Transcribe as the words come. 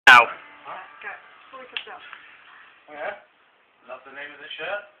make a jump. Oh yeah? Love the name of the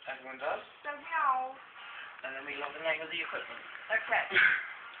shirt. Everyone does. So meow. And then we love the name of the equipment. Okay.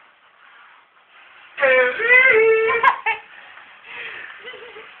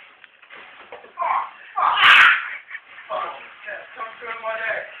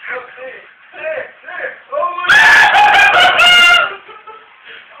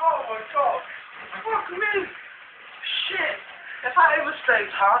 If that ever stays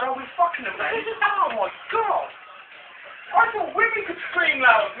hard, I'll be fucking amazed. Oh my god! I thought women could scream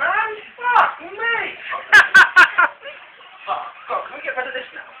loud, man! Fuck me! Oh god, can we get rid of this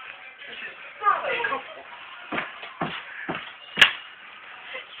now? This is not very comfortable.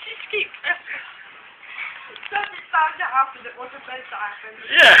 Just keep. Something bad that happened. It wasn't meant to happen.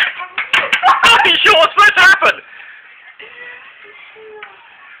 Yeah. I'm not sure what's supposed to happen.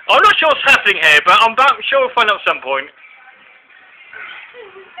 I'm not sure what's happening here, but I'm sure we'll find out at some point.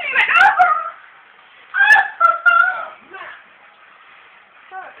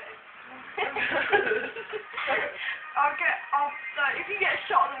 If you get a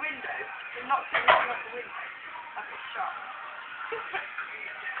shot on the window, it knocks everything off the window. Like a shot.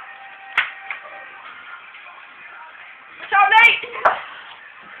 Watch out, mate!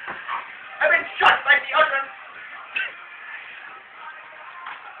 I've been shot by the other.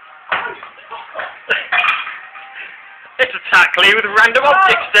 It's Attack Lee with Random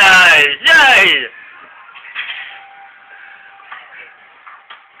Objects Day! Yay!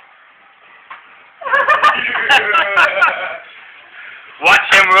 Watch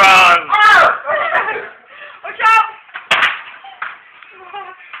him run! Watch out!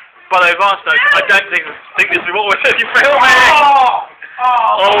 By the way, advance note, I don't think this is what we're filming!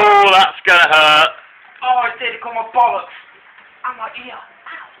 Oh, that's gonna hurt. Oh, I did. It got my bollocks. And my ear.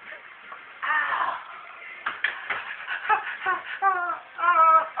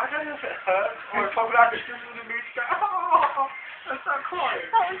 I don't know if it hurt or if I'm like just in the mood to go, oh, and start crying.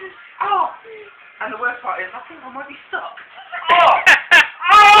 Oh! And the worst part is, I think I might be stuck. Oh!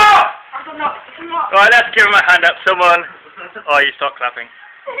 Oh! I'm not. Alright, let's give him a hand up, someone. Oh, you stop clapping.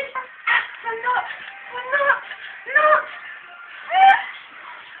 I'm not. Not.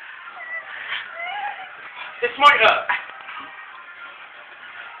 This might hurt.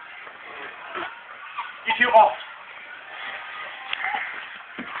 You two off.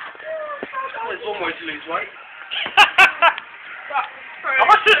 It's one way to lose weight. I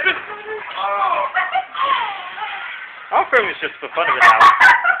must just been... I'm filming this just for fun of it now.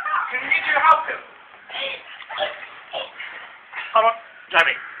 Can you two help him? Come on,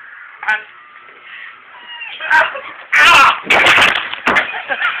 Jamie. And...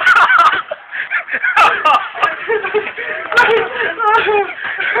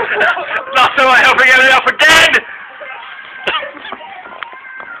 That's alright, helping it up again!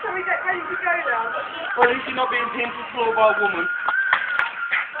 Shall we get ready to go now? Well, at least you're not being pinned to the floor by a woman.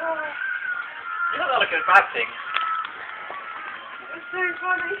 You're not looking at bad things. It's so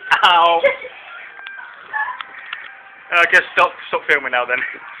funny. Ow. I guess stop filming now then. Oh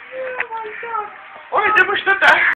my god. Alright, then we stood there.